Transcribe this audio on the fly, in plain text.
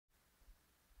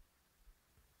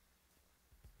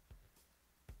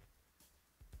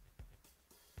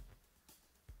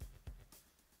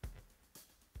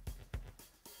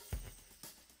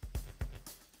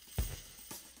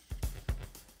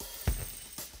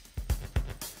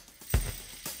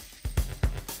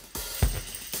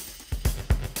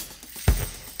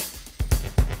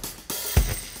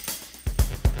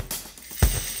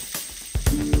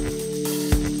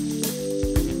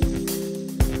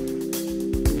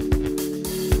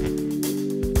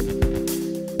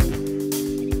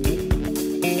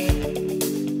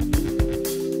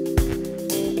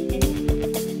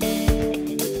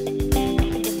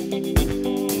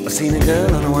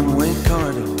girl on a one-way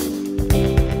corridor,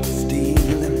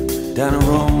 stealing down a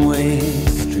wrong-way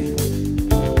street.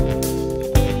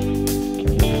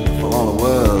 For all the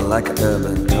world like an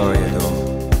urban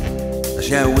toreador,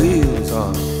 she had wheels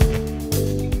on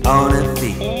her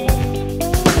feet.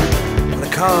 The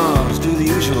cars do the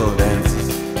usual dances,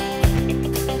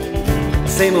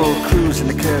 same old cruise in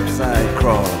the curbside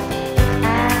crawl.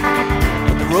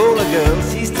 But the roller girl,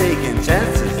 she's taking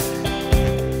chances.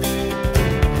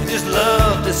 You just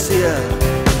love to see her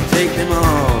take them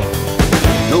all.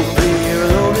 No fear,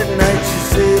 alone at night, she's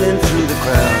sailing through the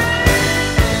crowd.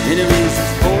 Enemies,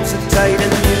 his phones are tight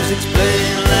and the music's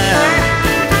playing loud.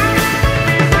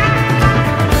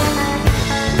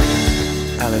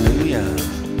 Hallelujah,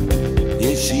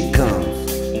 here she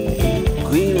comes,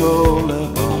 Queen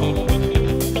Rollerball.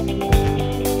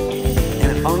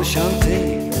 And enchanté,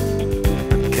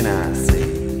 can I say,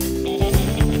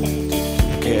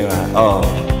 care at all.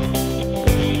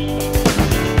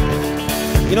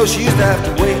 You know, she used to have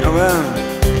to wait around,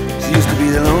 she used to be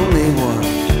the lonely one.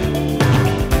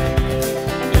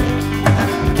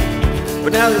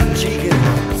 But now that she can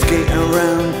skate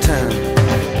around town,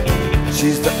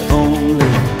 she's the only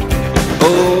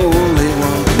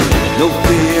one. No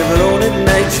fear, alone at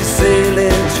night, she's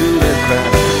sailing through the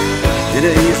crowd. In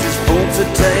her ears, his phones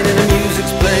are tight and the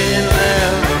music's playing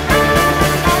loud.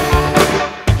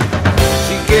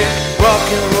 She gets rock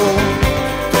and roll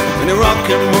in a rock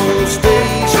and roll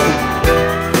station,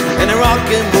 and a rock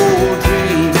and roll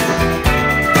dream.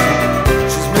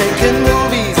 She's making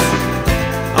movies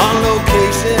on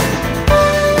location,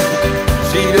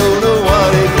 she don't know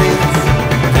what it means.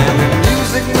 And the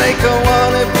music make her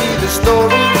wanna be the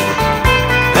story,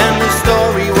 and the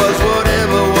story was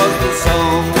whatever was the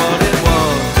song, what it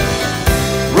was.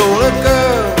 Roller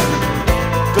girl,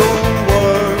 don't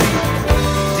worry,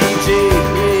 DJ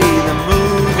play the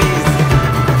movies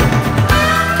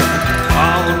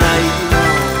all night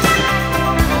long,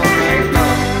 all night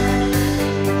long.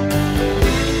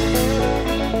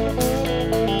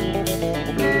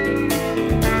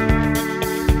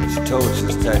 She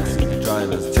tortures taxi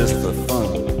drivers just for fun.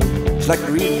 She like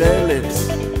to read their lips.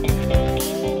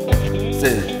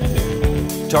 Said,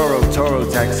 Toro, Toro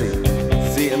taxi,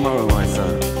 see you tomorrow, my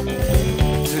son.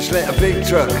 So she let a big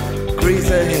truck grease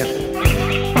her hip.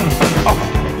 Oh,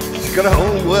 she got her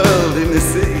own world in the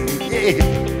city, yeah.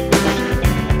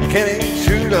 Can't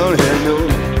intrude on her, no,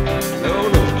 no,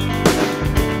 no.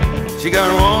 She got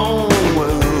her own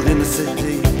world in the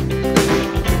city.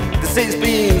 The city's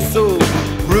being so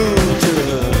rude to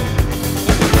her.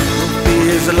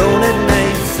 She's alone at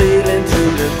night, sailing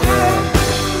through the crowd.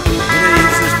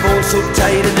 His phone's so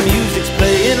tight and the music's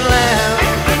playing loud.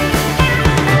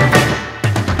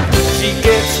 She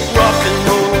gets rock and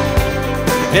roll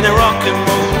in a rock and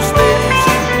roll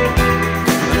station,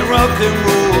 in a rock and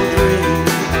roll dream.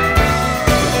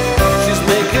 She's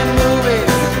making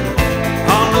movies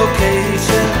on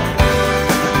location,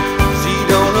 she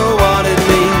don't know what it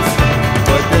means.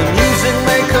 But the music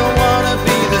make her wanna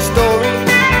be the story,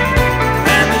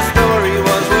 and the story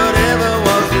was whatever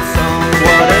was the song,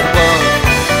 what it was.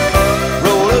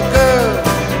 Roller girl,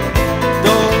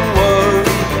 don't worry,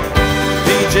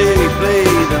 DJ play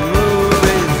the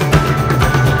movies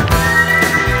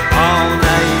all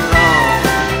night long,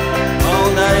 all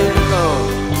night long.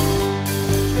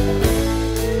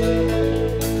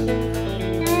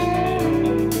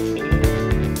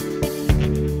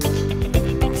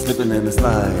 Slipping in the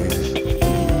slide,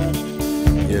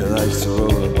 yeah, life's a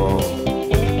rollerball.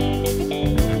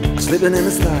 Slipping in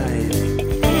the slide,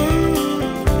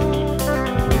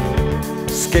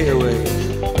 skate away,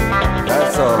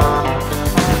 that's all.